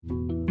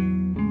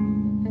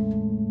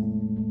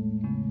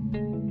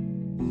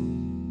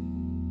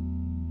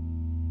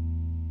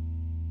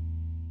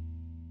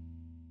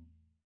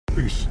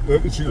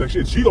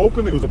she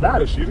openly was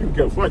about it. She didn't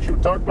give a fuck. She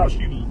would talk about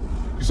she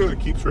says it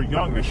keeps her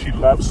young and she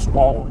loves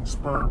swallowing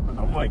sperm. And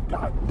I'm like,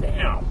 God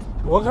damn.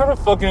 What kind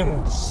of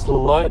fucking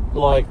slut,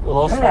 like,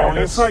 loves and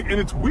it's like, and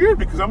it's weird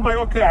because I'm like,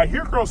 okay, I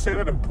hear girls say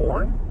that in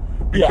porn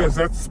because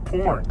that's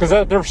porn. Because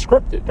they're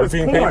scripted. They're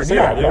being paid to say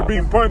that. They're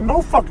being, but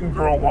no fucking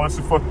girl wants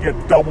to fucking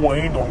get double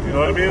anal. You know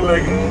what I mean?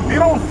 Like, they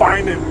don't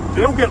find it,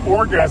 they don't get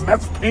orgasm.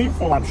 That's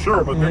painful, I'm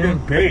sure, but they're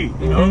getting paid,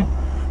 you know?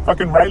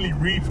 Fucking Riley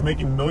Reid's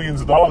making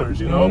millions of dollars,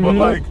 you know?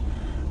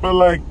 But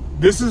like,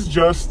 this is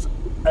just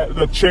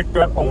the chick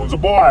that owns a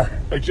bar,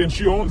 like, and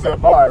she owns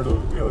that bar. You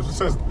know, it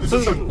says this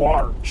is a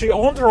bar. She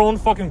owns her own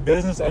fucking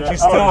business, and she's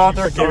still out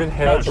there giving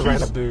head to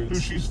random dudes.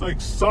 Dude, she's like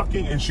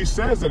sucking, and she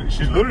says that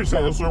she literally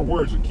said those are her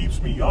words. It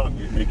keeps me young.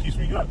 It keeps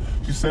me young.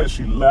 She says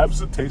she loves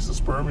the taste of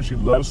sperm, and she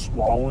loves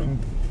swallowing,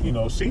 you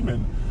know,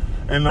 semen.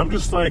 And I'm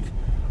just like,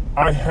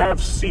 I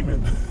have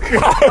semen.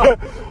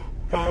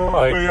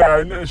 Like,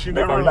 but yeah, she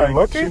never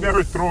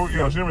threw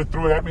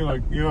it at me,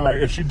 like, you know, like,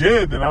 if she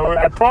did, then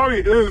I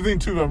probably, the other thing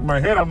too, in my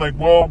head, I'm like,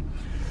 well,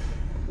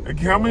 like,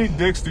 how many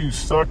dicks do you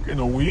suck in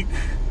a week?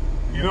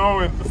 You know,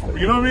 and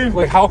you know what I mean?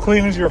 Like, how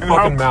clean is your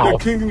fucking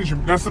mouth?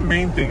 That's the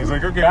main thing. It's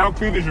like, okay, how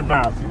clean is your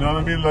mouth? You know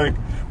what I mean? Like,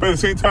 but at the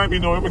same time, you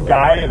know, I'm a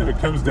guy, and if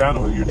it comes down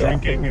to it, you're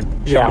drinking,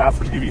 and she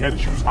offers to give you head,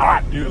 and she was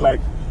hot, dude, like,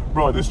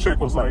 bro, this chick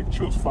was like,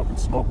 she was fucking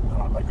smoking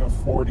hot, like a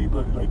 40,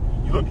 but like,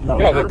 you look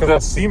younger. Yeah, because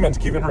that semen's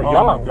keeping her young.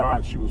 Oh my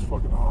God, she was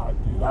fucking hot,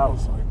 dude. I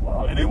was like,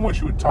 wow. And then when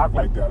she would talk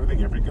like that, I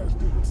think every guy's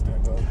dude would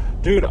stand up.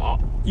 Dude,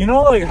 you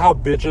know, like, how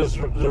bitches,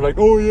 they're like,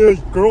 oh yeah,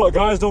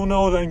 guys don't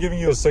know that I'm giving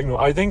you a signal.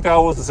 I think that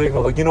was the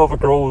signal. Like, you know, if a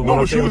girl would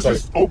no, she was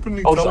just like,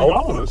 openly telling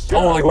all of us. Yeah.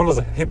 Oh, like one of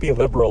those hippie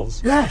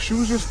liberals. Yeah, she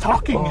was just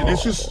talking, and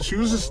it's just, she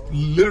was just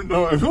literally,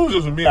 no, if it was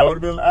just me, I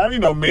would have been, you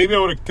know, maybe I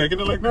would have taken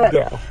it like that.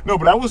 Yeah. No,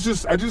 but I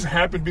just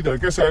happened to be there.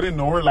 Like I said, I didn't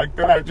know her like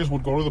that. I just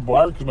would go to the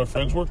bar because my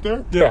friends worked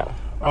there. Yeah.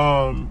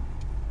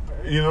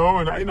 You know,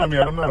 and I mean,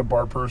 I'm not a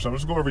bar person. I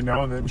just go every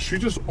now and then. She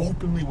just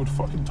openly would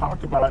fucking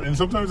talk about it. And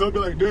sometimes I'll be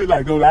like, dude,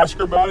 like, go ask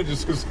her about it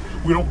just because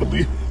we don't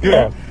believe it.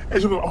 Yeah. And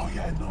she'll go, oh,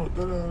 yeah, no,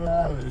 da, da,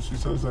 da. And she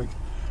says, like,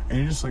 and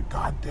you're just like,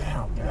 God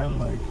damn, man.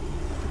 Like,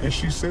 and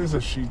she says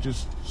that she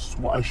just,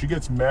 she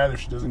gets mad if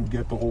she doesn't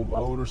get the whole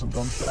load or some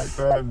dumb shit like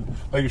that. And,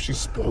 like, if she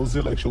spills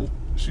it, like,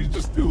 she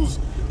just, it was,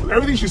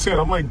 everything she said,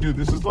 I'm like, dude,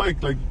 this is like,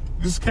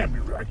 this can't be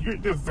right.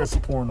 That's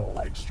porno,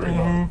 like, straight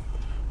up.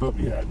 But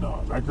yeah,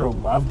 no, that girl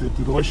loved it.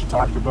 Dude, the way she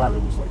talked about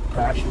it was like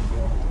passion,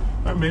 bro.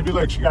 And maybe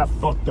like she got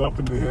fucked up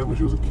in the head when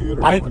she was a kid.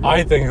 Or I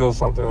think it was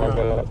something like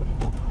that.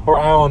 Or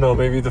I don't know,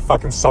 maybe the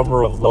fucking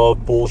summer of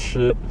love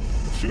bullshit.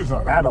 She was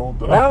not that old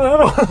though. I don't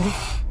know.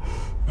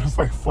 That's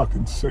like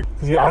fucking sick.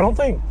 Yeah, I don't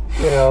think,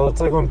 it's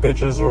like when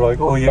bitches are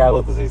like, oh yeah, I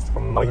love the taste of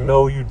them. Like,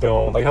 no, you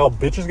don't. Like how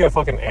bitches get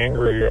fucking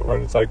angry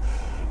when it's like,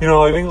 you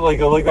know, I think like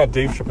that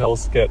Dave Chappelle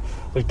skit.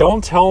 Like,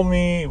 don't tell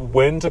me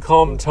when to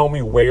come, tell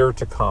me where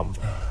to come.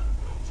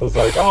 So it's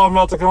like, oh, I'm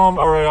about to come.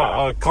 All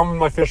right, come in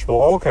my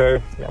fishbowl.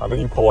 Okay. Yeah, then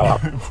you pull out.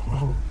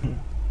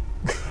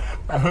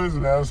 I was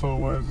an asshole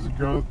once. This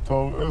girl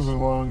told me, this was a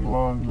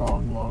long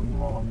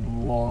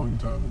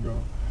time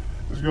ago.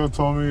 This girl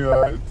told me,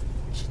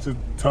 she said,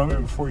 tell me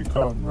before you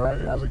come, right?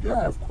 I was like,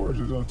 yeah, of course,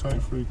 she's going to tell you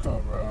before you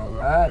come, right? I was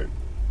like, all right,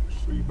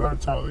 so you better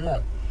tell me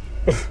that.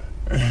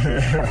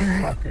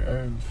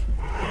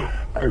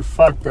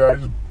 Fuck that. I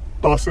just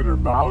busted her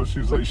mouth. She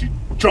was like, she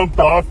jumped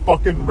off,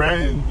 fucking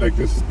ran, like,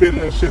 just spit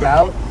that shit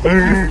out.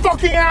 You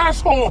fucking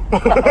asshole! I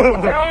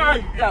was like, all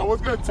right, yeah, I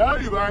was gonna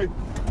tell you, like,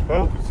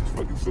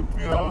 it just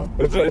came out.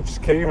 It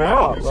just came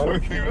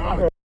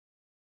out.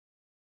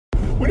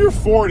 When you're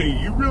 40,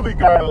 you really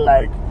gotta,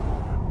 like,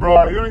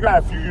 bro, you only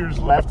got a few years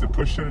left to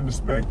push shit in the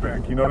spank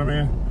bank, you know what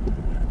I mean?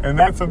 And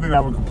that's something I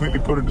would completely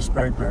put in the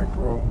spank bank,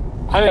 bro.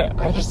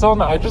 I just don't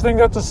know. I just think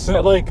that's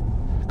like,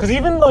 because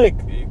even like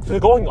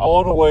going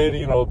all the way to,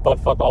 you know,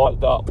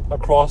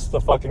 across the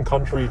fucking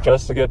country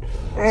just to get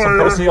some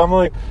pussy, I'm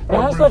like,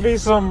 there has to be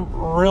some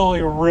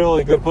really,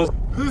 really good pussy.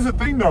 This is the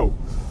thing though.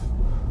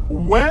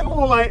 When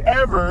will I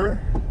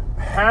ever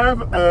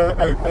have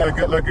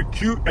a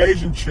cute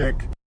Asian chick?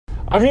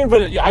 I mean,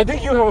 but I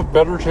think you have a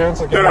better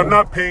chance of getting... that I'm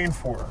not paying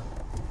for.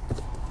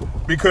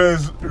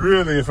 Because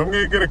really, if I'm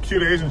gonna get a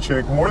cute Asian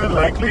chick, more than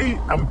likely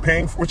I'm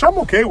paying for, which I'm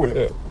okay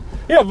with.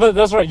 Yeah, but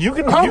that's right.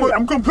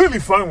 I'm completely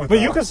fine with that.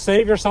 But you can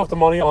save yourself the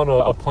money on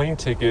a plane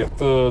ticket.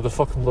 The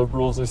fucking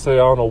liberals, they say, I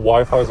don't know,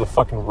 Wi-Fi is a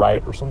fucking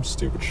right or some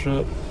stupid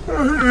shit.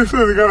 They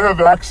say they gotta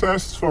have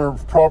access for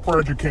proper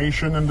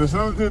education and this.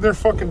 Their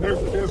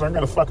kids aren't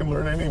gonna fucking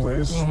learn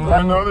anyways. Mm-hmm.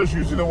 I know there's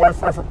using the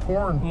Wi-Fi for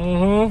porn.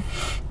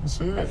 Mm-hmm. That's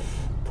it.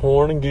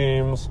 Porn and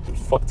games.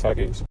 Fuck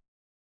techies.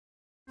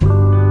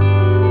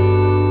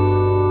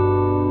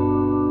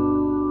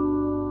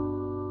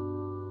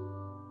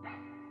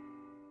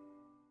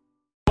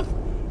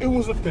 It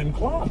was a thin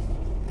cloth.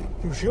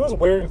 Dude, she was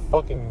wearing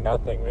fucking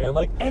nothing, man.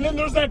 Like, and then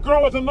there's that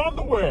girl with an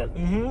underwear.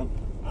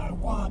 Mm-hmm. Like,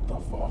 what the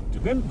fuck?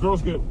 Dude, then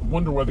girls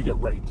wonder why they get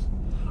raped.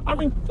 I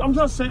mean, I'm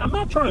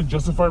not trying to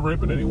justify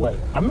rape in any way.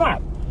 I'm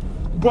not.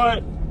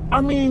 But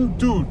I mean,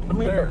 dude,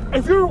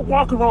 if you're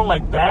walking around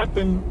like that,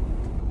 then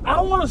I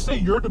don't want to say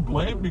you're to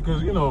blame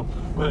because, you know,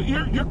 but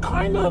you're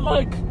kind of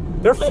like...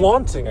 They're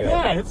flaunting it.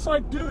 Yeah, it's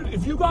like, dude,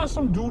 if you got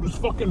some dude who's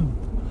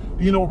fucking,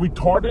 you know,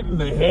 retarded in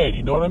the head,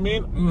 you know what I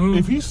mean? Mm-hmm.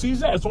 If he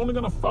sees that, it's only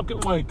going to fucking,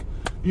 like,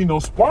 you know,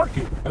 spark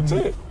it. That's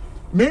it.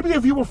 Maybe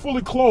if you were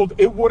fully clothed,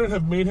 it wouldn't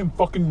have made him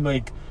fucking,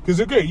 like... Because,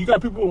 again, you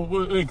got people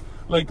with,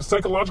 like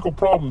psychological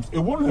problems. It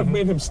wouldn't have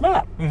made him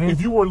snap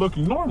if you were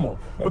looking normal.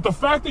 But the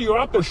fact that you're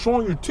out there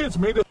showing your tits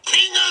made it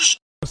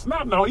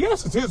snap. Now,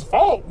 yes, it's his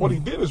fault. What he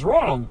did is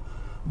wrong.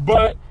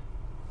 But...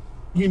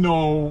 You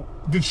know,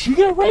 did she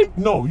get raped?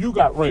 No, you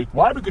got raped.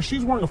 Why? Because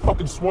she's wearing a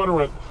fucking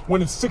sweater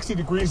when it's 60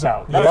 degrees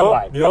out. That's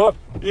why. Yep.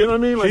 You know what I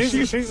mean? Like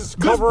she's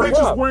covering up. This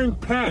bitch is wearing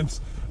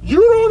pants.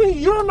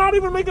 You're not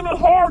even making it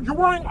hard. You're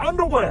wearing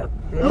underwear.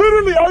 Yeah.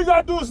 Literally, all you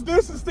gotta do is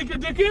this and stick your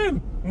dick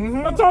in.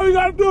 Mm-hmm. That's all you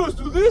gotta do is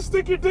do this,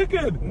 stick your dick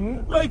in.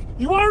 Mm-hmm. Like,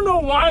 you wanna know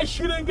why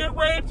she didn't get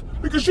raped?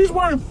 Because she's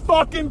wearing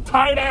fucking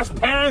tight ass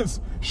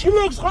pants. She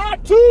looks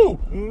hot too,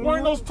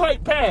 wearing those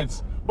tight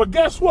pants. But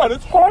guess what?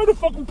 It's hard to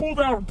fucking pull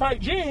down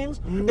tight jeans.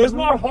 Mm-hmm. It's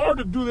not hard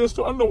to do this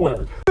to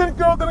underwear. That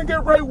girl gonna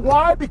get raped.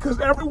 Why?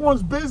 Because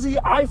everyone's busy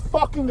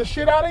fucking the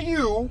shit out of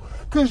you.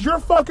 Because you're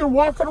fucking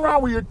walking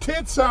around with your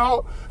tits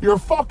out, your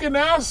fucking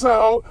ass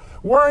out,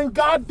 wearing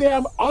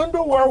goddamn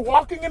underwear,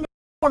 walking in the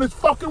when it's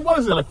fucking, what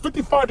is it, like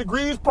 55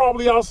 degrees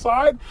probably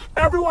outside?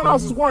 Everyone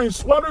else is wearing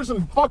sweaters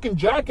and fucking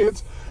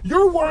jackets.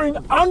 You're wearing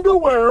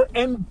underwear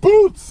and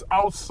boots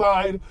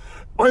outside.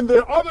 When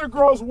the other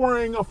girl's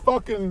wearing a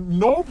fucking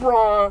no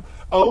bra,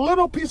 a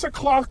little piece of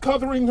cloth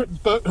covering her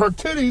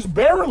titties,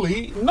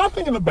 barely,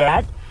 nothing in the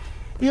back.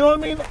 You know what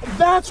I mean?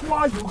 That's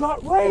why you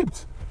got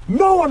raped.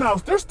 No one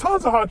else. There's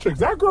tons of hot chicks.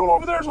 That girl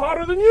over there is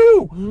hotter than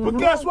you. Mm-hmm. But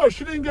guess what?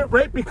 She didn't get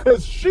raped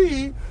because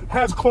she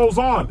has clothes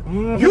on.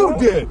 Mm-hmm. You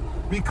did.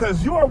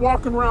 Because you are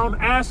walking around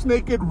ass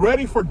naked,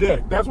 ready for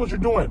dick. That's what you're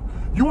doing.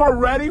 You are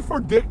ready for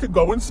dick to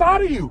go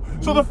inside of you.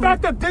 So the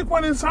fact that dick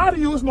went inside of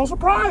you is no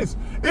surprise.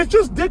 It's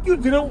just dick you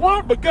didn't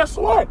want, but guess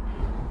what?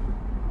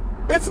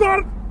 It's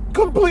not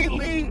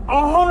completely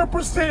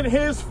 100%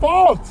 his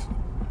fault.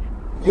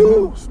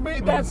 You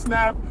made that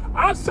snap.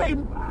 I'd say,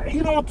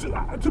 you know,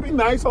 to be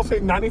nice, I'll say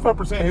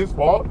 95% his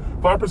fault,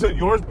 5%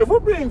 yours. If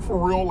we're being for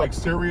real, like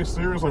serious,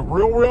 like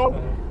real,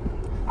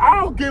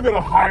 I'll give it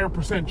a higher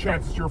percent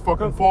chance it's your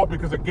fucking fault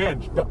because,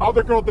 again, the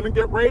other girl didn't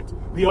get raped.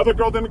 The other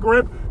girl didn't get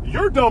raped.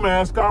 Your dumb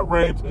ass got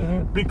raped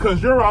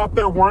because you're out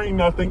there wearing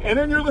nothing. And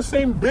then you're the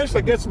same bitch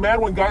that gets mad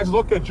when guys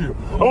look at you.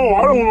 Oh,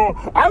 I don't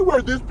know. I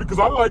wear this because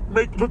I like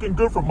looking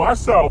good for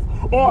myself.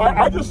 Oh,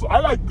 I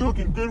like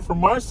looking good for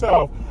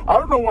myself. I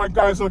don't know why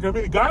guys look at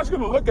me. The guy's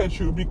going to look at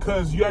you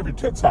because you have your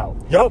tits out.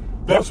 Yep.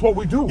 That's what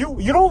we do.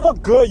 You don't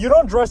look good. You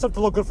don't dress up to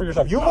look good for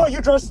yourself.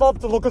 You dress up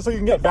to look good so you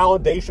can get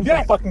validation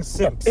from fucking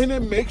simps. And it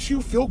makes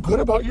you feel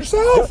good about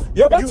yourself.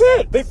 Yep. That's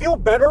it. They feel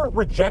better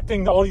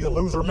rejecting all these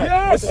loser men.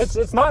 Yes.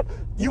 It's not...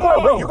 You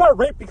got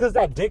raped because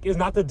that dick is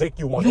not the dick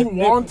you wanted. You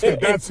wanted.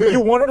 That's it.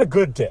 You wanted a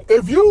good dick.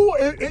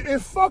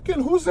 If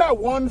fucking... Who's that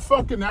one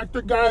fucking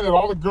actor guy that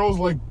all the girls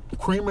like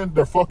creaming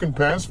their fucking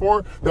pants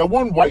for? That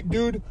one white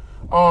dude?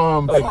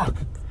 Fuck.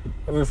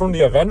 I mean, from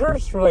the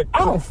Avengers? Or like, I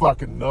don't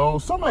fucking know.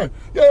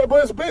 Yeah,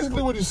 but it's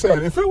basically what you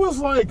said. If it was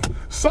like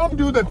some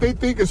dude that they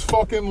think is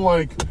fucking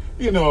like,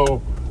 you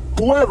know,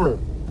 whoever.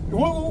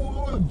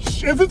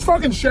 If it's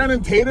fucking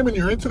Shannon Tatum and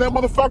you're into that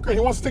motherfucker and he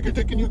wants to stick your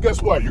dick in you,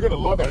 guess what? You're gonna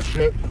love that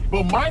shit.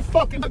 But my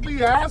fucking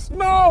ugly ass,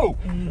 no.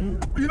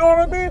 You know what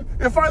I mean?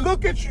 If I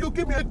look at you,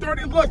 give me a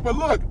dirty look. But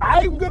look,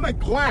 I'm gonna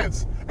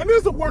glance. And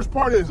here's the worst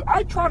part is,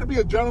 I try to be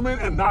a gentleman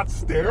and not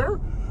stare.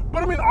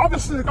 But I mean,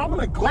 obviously, like, I'm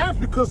gonna glance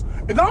because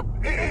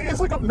it's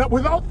like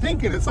without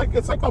thinking. It's like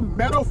a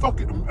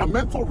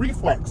mental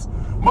reflex.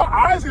 My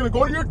eyes are gonna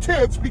go to your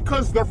tits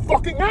because they're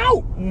fucking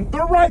out.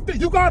 They're right there.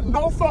 You got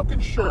no fucking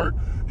shirt.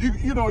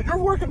 You know, you're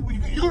working.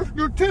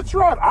 Your tits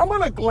are out. I'm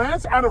gonna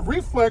glance out of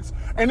reflex,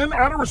 and then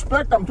out of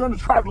respect, I'm going to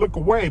try to look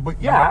away.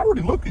 But yeah, I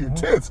already look at your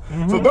tits.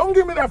 So don't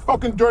give me that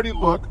fucking dirty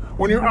look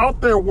when you're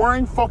out there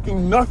wearing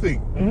fucking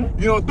nothing.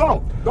 You know,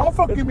 don't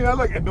fucking give me that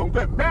look, and don't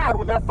get mad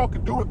when that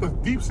fucking dude with the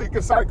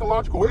deep-seated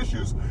psychological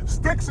issues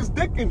sticks his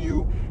dick in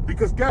you.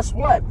 Because guess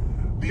what?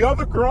 The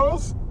other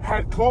girls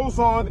had clothes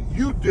on,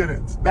 you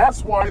didn't.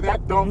 That's why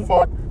that dumb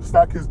fuck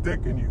stuck his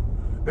dick in you.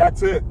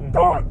 That's it.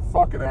 Done.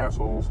 Fucking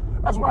assholes.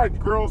 That's why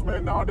girls,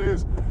 man,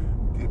 nowadays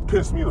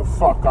piss me the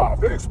fuck off.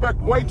 They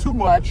expect way too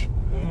much,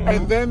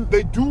 and then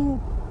they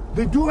do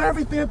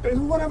everything,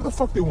 whatever the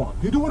fuck they want.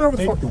 They do whatever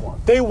the fuck they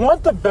want. They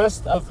want the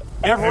best of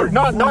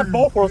not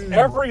both worlds,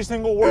 every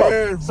single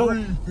world.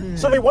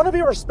 So they want to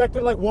be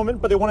respected like women,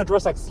 but they want to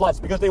dress like sluts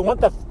because they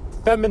want the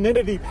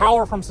femininity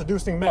power from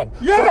seducing men.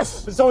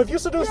 Yes. So if you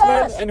seduce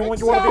men and when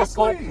you want to be a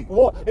slut,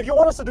 well, if you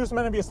want to seduce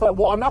men and be a slut,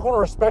 well, I'm not going to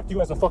respect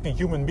you as a fucking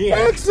human being.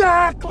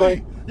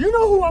 Exactly. You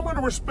know who I'm going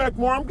to respect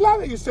more? I'm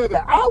glad that you said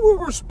that. I will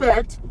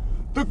respect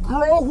the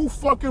girl who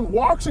fucking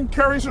walks and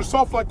carries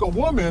herself like a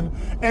woman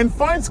and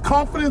finds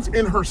confidence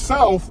in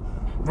herself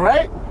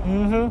right?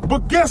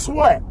 But guess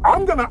what?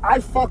 I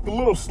fucked the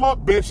little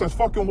slut bitch that's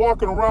fucking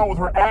walking around with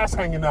her ass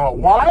hanging out.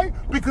 Why?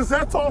 Because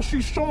that's all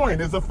she's showing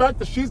is the fact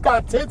that she's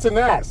got tits and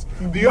ass.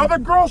 The other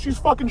girl, she's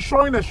fucking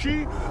showing that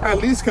she at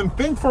least can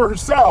think for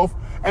herself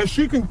and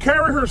she can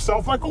carry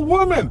herself like a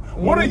woman.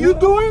 What are you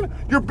doing?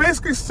 You're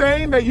basically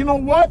saying that, you know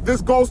what?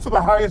 This goes to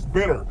the highest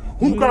bidder.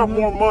 Who got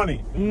more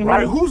money,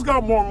 right? Who's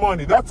got more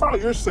money? That's all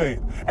you're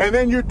saying. And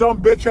then your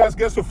dumb bitch ass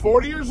gets to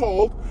 40 years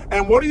old,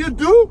 and what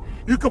do?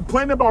 You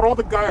complain about all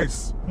the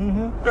guys.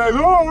 Like,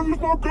 oh, there's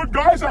no good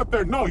guys out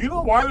there. No, you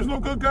know why there's no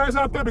good guys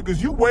out there?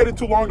 Because you waited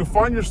too long to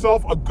find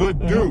yourself a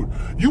good dude.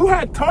 You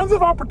had tons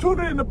of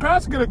opportunity in the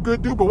past to get a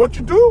good dude, but what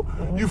you do?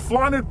 You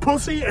flaunted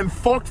pussy and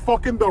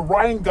fucking the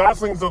Ryan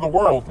Goslings of the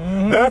world.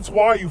 That's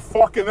why you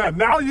fucking that.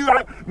 Now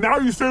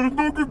you say there's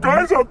no good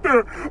guys out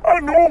there. I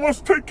know one wants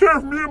to take care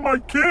of me and my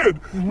kid.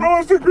 No one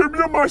wants to take care of me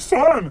and my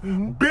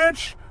son.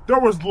 Bitch, there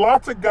was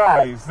lots of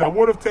guys that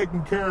would have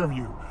taken care of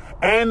you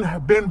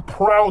and been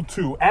proud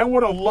to and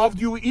would have loved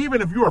you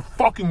even if you were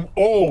fucking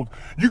old.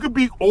 You could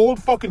be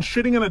old fucking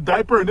shitting in a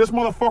diaper and this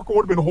motherfucker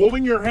would have been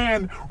holding your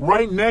hand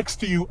right next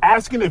to you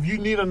asking if you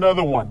need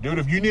another one. Dude,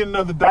 if you need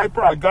another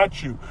diaper, I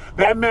got you.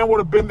 That man would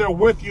have been there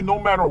with you no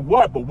matter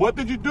what. But what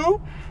did you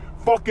do?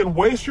 Fucking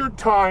waste your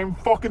time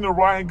fucking the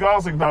Ryan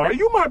Gosling. Now,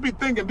 you might be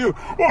thinking, dude,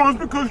 oh, it's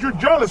because you're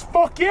jealous.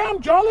 Fuck yeah,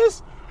 I'm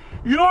jealous.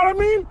 You know what I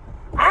mean?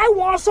 I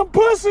want some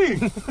pussy.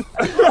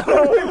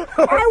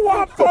 I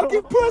want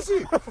fucking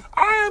pussy.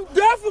 I am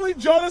definitely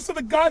jealous of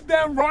the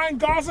goddamn Ryan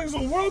Goslings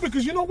of the world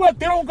because you know what?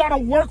 They don't gotta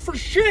work for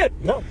shit.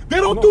 No. They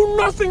don't do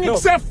nothing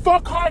except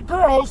fuck hot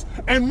girls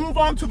and move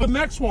on to the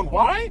next one.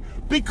 Why?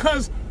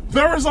 Because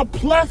there is a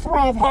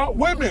plethora of hot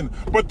women,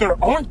 but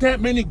there aren't that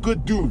many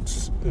good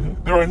dudes.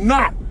 There are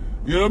not.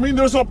 You know what I mean?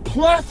 There's a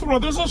plethora.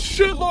 There's a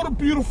shitload of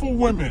beautiful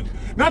women.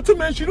 Not to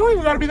mention, you don't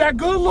even gotta be that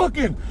good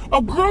looking.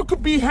 A girl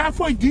could be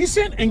halfway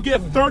decent and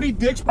get 30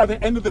 dicks by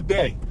the end of the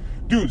day.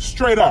 Dude,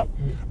 straight up.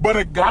 But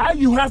a guy,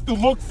 you have to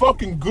look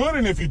fucking good,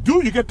 and if you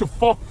do, you get to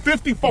fuck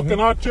 50 fucking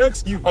hot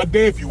chicks a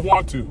day if you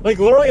want to. Like,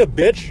 literally a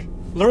bitch,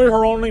 literally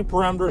her only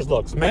parameter is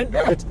looks. Men,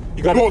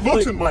 you gotta...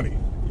 looks and money.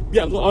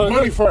 Yeah.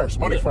 Money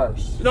first.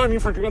 No, I mean,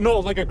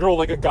 like a girl,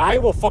 like a guy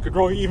will fuck a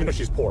girl even if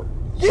she's poor.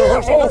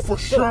 Yeah, for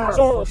sure.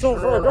 So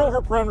for a girl,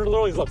 her parameter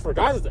literally is look. For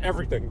guys, it's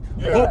everything.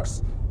 Yeah.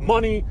 Looks,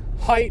 money,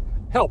 height,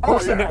 hell,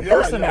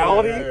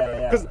 personality.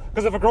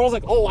 Because if a girl's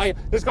like, oh,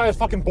 this guy is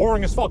fucking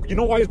boring as fuck. You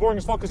know why he's boring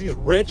as fuck? Because he's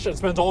rich and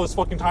spends all his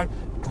fucking time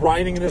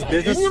grinding in his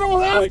business. You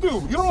don't have to.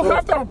 You don't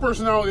have to have a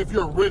personality if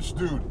you're a rich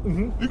dude.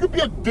 You could be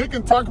a dick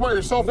and talk about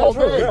yourself all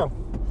day. Yeah.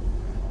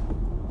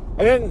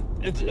 And then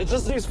it's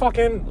just these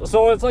fucking,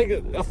 so it's like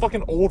a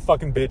fucking old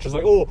fucking bitch. It's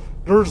like, oh,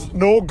 there's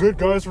no good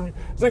guys for me.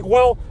 It's like,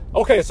 well,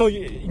 okay, so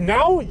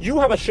now you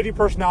have a shitty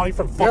personality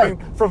from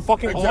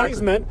fucking all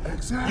these men.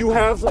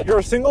 Exactly. You're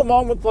a single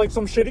mom with like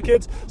some shitty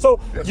kids. So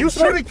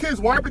shitty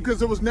kids. Why? Because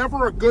there was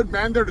never a good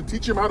man there to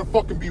teach him how to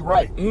fucking be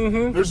right.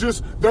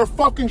 They're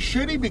fucking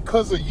shitty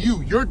because of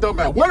you. You're dumb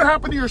man. What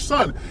happened to your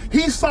son?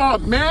 He saw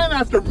man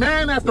after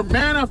man after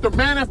man after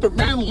man after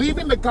man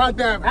leaving the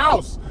goddamn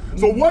house.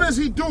 So what does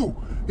he do?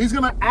 He's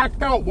gonna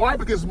act out. Why?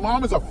 Because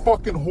mom is a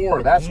fucking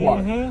whore. That's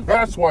why.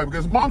 That's why.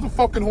 Because mom's a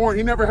fucking whore.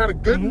 He never had a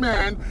good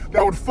man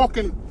that would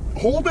fucking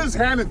hold his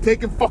hand and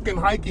take him fucking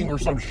hiking or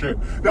some shit.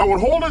 That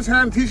would hold his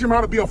hand and teach him how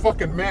to be a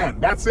fucking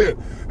man. That's it.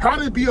 How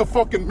to be a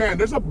fucking man.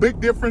 There's a big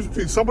difference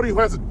between somebody who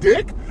has a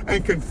dick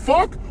and can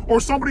fuck or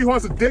somebody who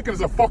has a dick and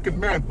is a fucking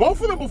man.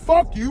 Both of them will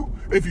fuck you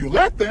if you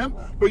let them.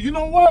 But you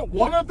know what?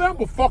 One of them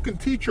will fucking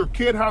teach your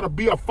kid how to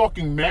be a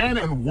fucking man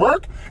and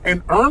work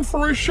and earn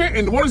for his shit.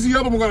 And what is the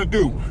other one gonna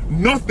do?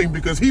 Nothing,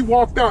 because he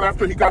walked out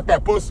after he got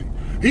that pussy.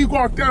 He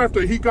walked out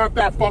after he got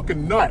that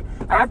fucking nut.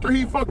 After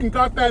he fucking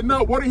got that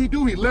nut, what did he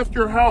do? He left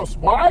your house.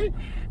 Why?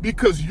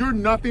 Because you're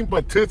nothing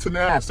but tits and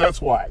ass.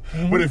 That's why.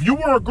 But if you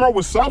were a girl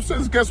with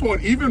substance, guess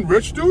what? Even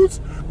rich dudes,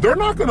 they're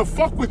not gonna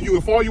fuck with you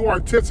if all you are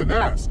tits and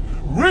ass.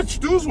 Rich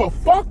dudes will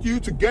fuck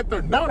you to get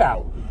their nut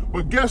out.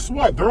 But guess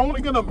what? They're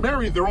only gonna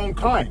marry their own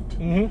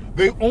kind.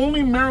 They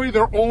only marry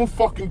their own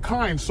fucking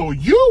kind. So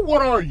you,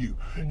 what are you?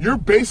 You're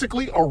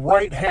basically a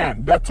right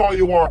hand. That's all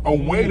you are. A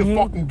way to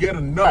fucking get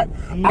a nut.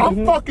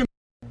 I'm fucking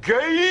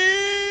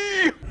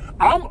gay.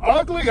 I'm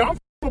ugly. I'm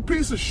a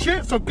piece of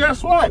shit. So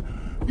guess what?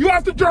 You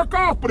have to jerk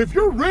off. But if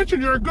you're rich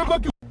and you're a good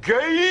looking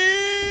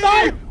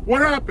gay,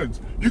 what happens?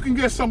 You can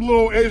get some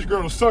little Asian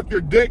girl to suck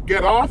your dick,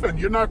 get off, and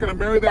you're not going to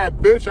marry that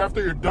bitch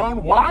after you're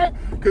done. Why?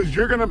 Because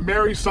you're going to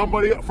marry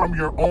somebody from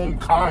your own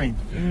kind.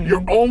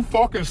 Your own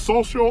fucking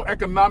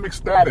socio-economic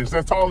status.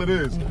 That's all it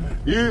is.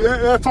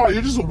 That's all.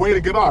 You're just a way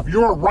to get off.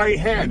 You're a right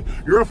hand.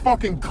 You're a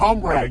fucking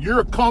cum rag. You're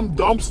a cum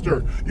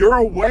dumpster. You're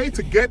a way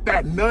to get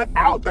that nut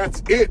out.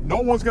 That's it. No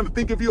one's going to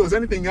think of you as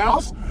anything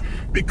else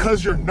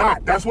because you're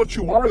not. That's what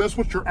you are. That's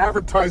what you're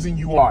advertising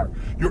you are.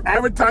 You're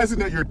advertising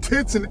that you're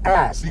tits and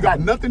ass. You got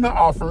nothing to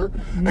offer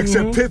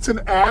except tits and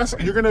ass,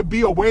 and you're going to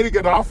be a way to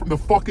get off from the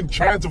fucking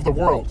chads of the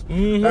world.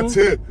 That's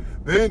it.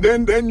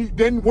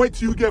 Then wait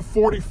till you get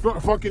 40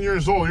 fucking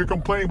years old. You're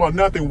complaining about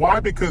nothing. Why?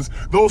 Because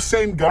those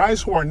same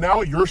guys who are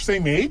now your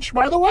same age,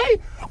 by the way,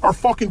 are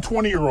fucking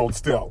 20-year-olds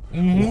still.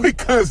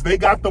 Because they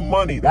got the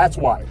money. That's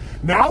why.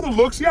 Now the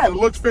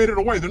looks faded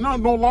away. They're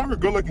no longer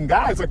good-looking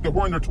guys like they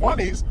were in their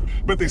 20s,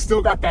 but they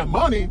still got that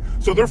money,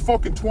 so they're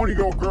fucking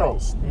 20-year-old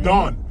girls.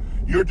 Done.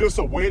 You're just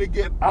a way to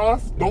get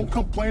off. Don't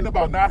complain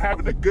about not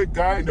having a good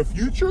guy in the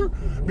future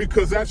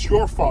because that's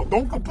your fault.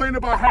 Don't complain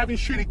about having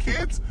shitty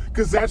kids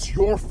because that's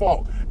your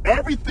fault.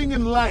 Everything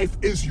in life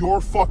is your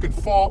fucking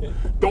fault.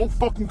 Don't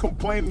fucking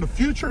complain in the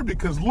future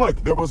because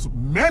look, there was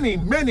many,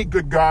 many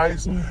good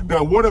guys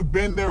that would have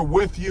been there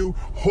with you,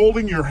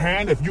 holding your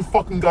hand if you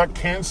fucking got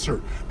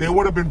cancer. They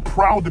would have been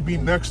proud to be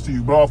next to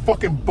you, but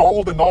fucking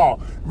bald and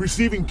all,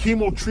 receiving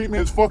chemo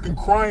treatments, fucking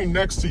crying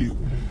next to you.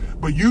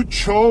 But you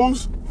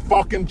chose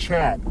fucking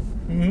Chad.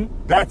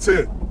 That's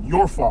it.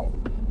 Your fault.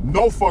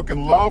 No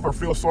fucking love or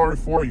feel sorry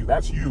for you.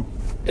 That's you.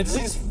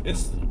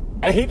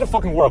 I hate the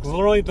fucking world because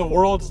literally the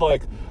world's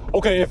like,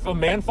 okay, if a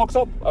man fucks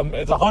up,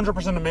 it's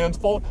 100% a man's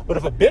fault. But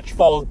if a bitch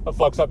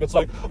fucks up, it's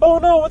like, oh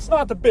no, it's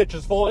not the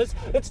bitch's fault.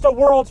 It's the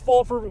world's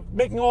fault for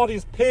making all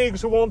these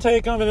pigs who won't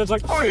take them. And it's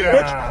like, oh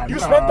yeah, bitch, you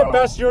spent the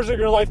best years of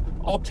your life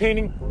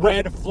obtaining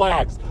red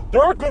flags.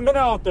 There are good men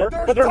out there,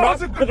 but they're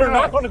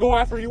not going to go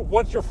after you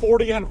once you're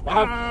 40 and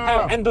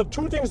and the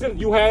two things that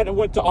you had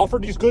to offer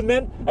these good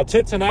men, a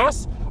tits and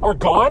ass, are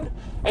gone.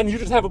 And you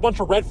just have a bunch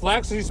of red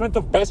flags because you spent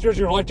the best years of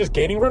your life just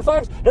gaining red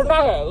flags? They're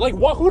not, like,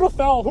 who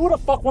the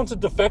fuck wants a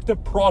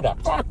defective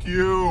product? Fuck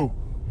you.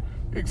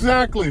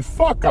 Exactly.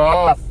 Fuck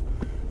off.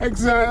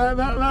 Exactly.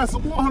 That's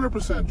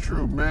 100%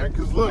 true, man.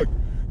 Because look,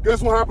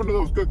 guess what happened to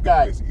those good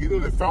guys? Either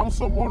they found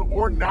someone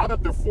or now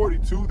that they're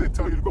 42, they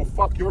tell you to go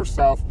fuck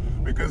yourself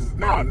because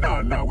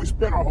no. We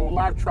spent our whole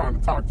life trying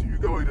to talk to you. You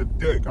go eat a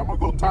dick. I'm going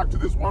to go talk to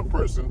this one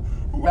person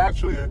who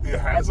actually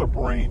has a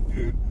brain,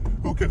 dude.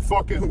 Who can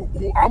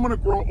who I'm going to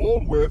grow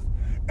old with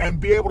and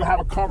be able to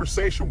have a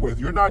conversation with.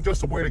 You're not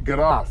just a way to get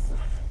off.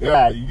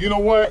 Yeah, you know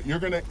what? You're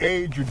going to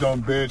age, you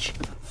dumb bitch.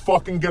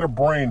 Fucking get a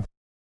brain.